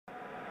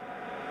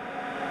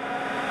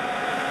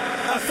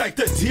ain't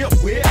to deal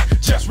with.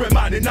 Just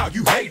reminding all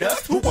you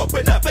haters who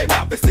open up their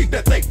mouth and see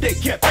that they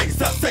can't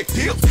face us. Take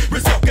deals,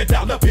 resulting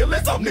dollar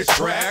bills on this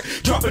track.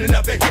 Dropping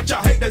another hit,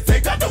 y'all haters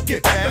ain't got no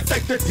get back.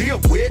 Ain't to deal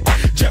with.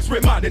 Just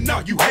reminding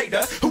all you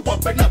haters who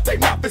open up their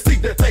mouth and see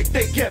that they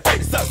can't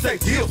face us.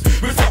 Take deals,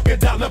 resulting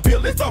dollar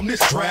bills on this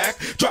track.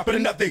 Dropping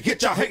another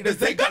hit, y'all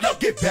haters ain't got no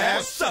get back.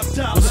 What's up,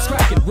 Tyler? Was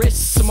cracking wrists,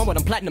 some more of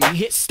them platinum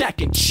hits,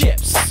 stacking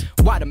chips.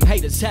 Why them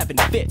haters having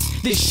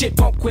fits? This shit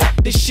won't quit,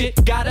 this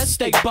shit gotta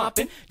stay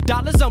bumping.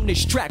 Dollars on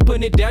this track,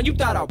 putting it down, you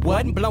thought I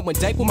wasn't. Blowing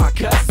dank with my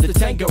cuss, the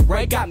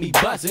Tangeray got me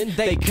buzzing.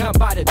 They come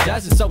by the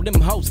dozen, so them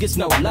hoes gets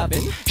no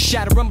loving.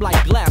 Shatter them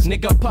like glass,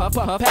 nigga, puff,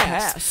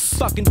 pass.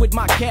 Fucking with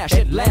my cash,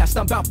 at last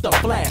I'm about to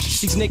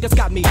flash. These niggas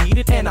got me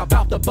heated, and I'm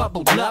about to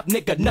bubble up.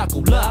 Nigga,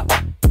 knuckle up.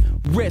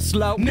 Wrist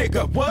low,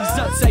 nigga, what?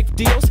 These unsafe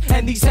deals,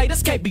 and these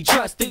haters can't be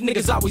trusted.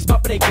 Niggas always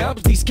bumping their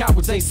gums, these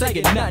cowards ain't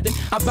saying nothing.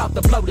 I'm about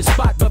to blow the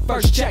spot, but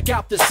first check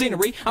out the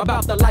scenery. I'm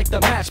about to light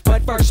the match,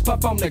 but first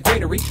puff on the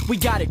greenery. We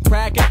got it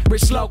cracking,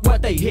 wrist low,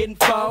 what they hitting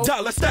for?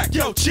 Dollar stack,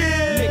 yo, chill.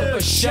 Nigga,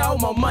 for show,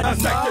 more money, I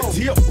ain't to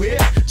deal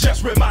with.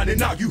 Just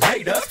reminding all you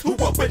haters who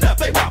open up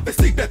their mouth and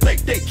see that they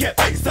can't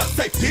face us.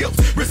 Safe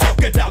deals,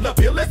 resulting dollar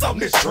bills on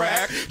this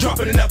track.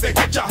 Dropping another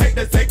hit, y'all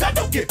haters ain't got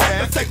no get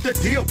back. Ain't to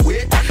deal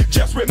with.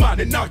 Just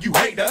reminding all you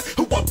haters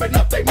who open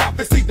up their mouth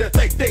and see that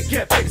they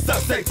can't face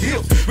us. Say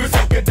deals,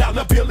 resulting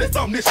dollar bills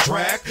on this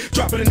track.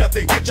 Dropping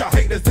another hit, y'all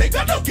haters ain't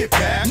got no get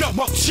back. No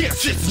more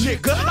chances,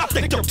 nigga. I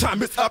think your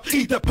time is up.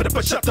 Either put up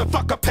or shut the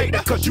fuck up,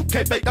 hater, cause you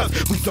can't make us.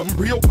 We some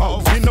real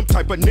hoes, and them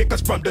type of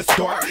niggas from the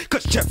start.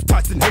 Cause Jeff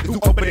Tyson haters who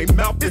open their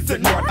mouth is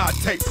an art. I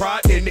take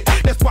pride in it,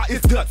 that's why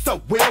it's done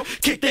so well.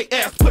 Kick their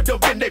ass, put them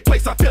in their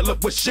place, I fill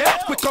up with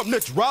shells. Quick on the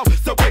draw,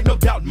 so ain't no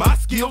doubt my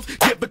skills.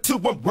 Give it to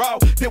them raw,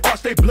 then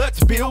watch they blood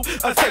spill.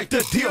 Unsafe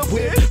to deal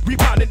with.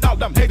 Reminding all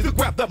them haters to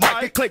grab the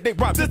mic and claim they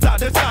rhymes inside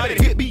the side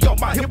and hit me on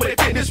my hip when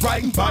they finish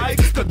writing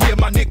bites. Cause me and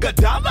my nigga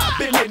Dollar, I've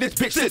been in this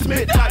bitch since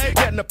midnight.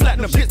 Getting the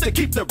platinum shit to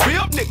keep the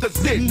real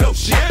niggas in no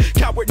shit.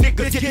 Coward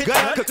niggas get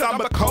gun, cause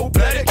I'm a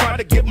cold-blooded. Trying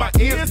to get my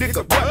ears,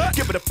 nigga, what?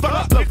 Give it a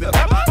fuck, love it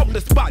up on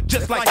the spot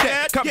just like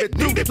that. Coming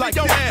through it like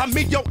that. I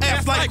mean your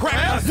ass like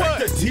crack. What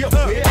the deal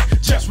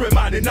with? Just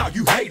reminding all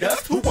you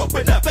haters who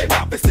open up their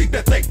mouth and see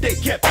that they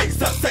can't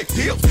face us. Take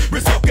deals,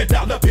 resulting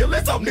dollar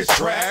bills on this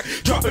track.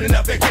 Dropping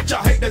another hit,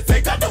 y'all haters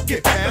ain't got no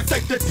get back.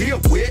 Take the deal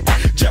with.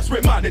 Just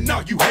reminding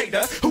all you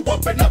haters who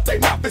open up their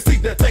mouth and see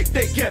that they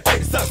can't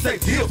face us.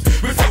 Take deals,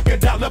 resulting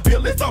dollar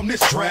bills on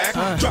this track.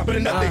 Dropping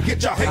another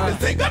hit, y'all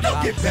haters ain't got no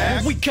get back.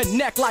 When we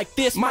connect like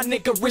this, my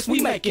nigga wrist,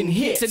 we making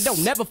hits. And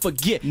don't never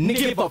forget, nigga,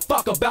 give a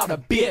fuck about a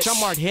bitch. I'm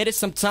hard-headed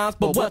sometimes,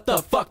 but what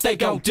the fuck they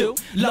gon' do?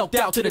 Loped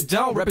out to the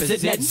dome,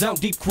 represent that zone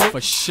deep crew.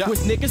 For sure.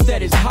 With niggas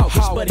that is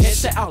hawkish, but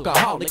heads to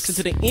alcoholics. And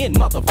to the end,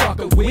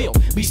 motherfucker will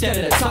be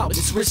standing at the top.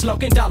 It's wrist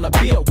looking dollar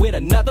bill with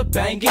another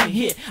banging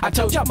hit. I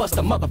told y'all must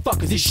the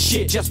motherfuckers, this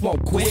shit just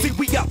won't quit. See,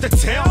 we out the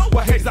town,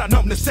 where haters are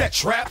known to set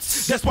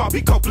traps. That's why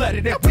we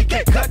cold-blooded and we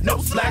can't cut no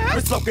slack.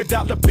 Wrist looking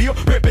dollar bill,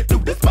 ripping through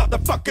this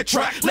motherfucking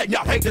track. Letting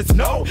y'all haters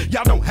know,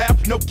 y'all don't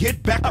have no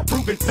get back. A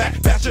proven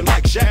fact, fashion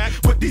like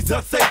Shaq. With these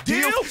unsafe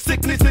deals,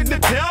 sickness in the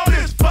town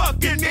is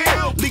fucking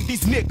ill. Leave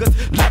these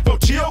niggas left on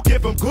chill,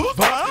 give them good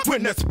vibes.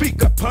 When the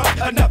speaker pump,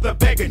 another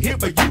banging hit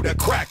for you to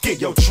crack in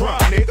your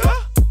trunk, nigga.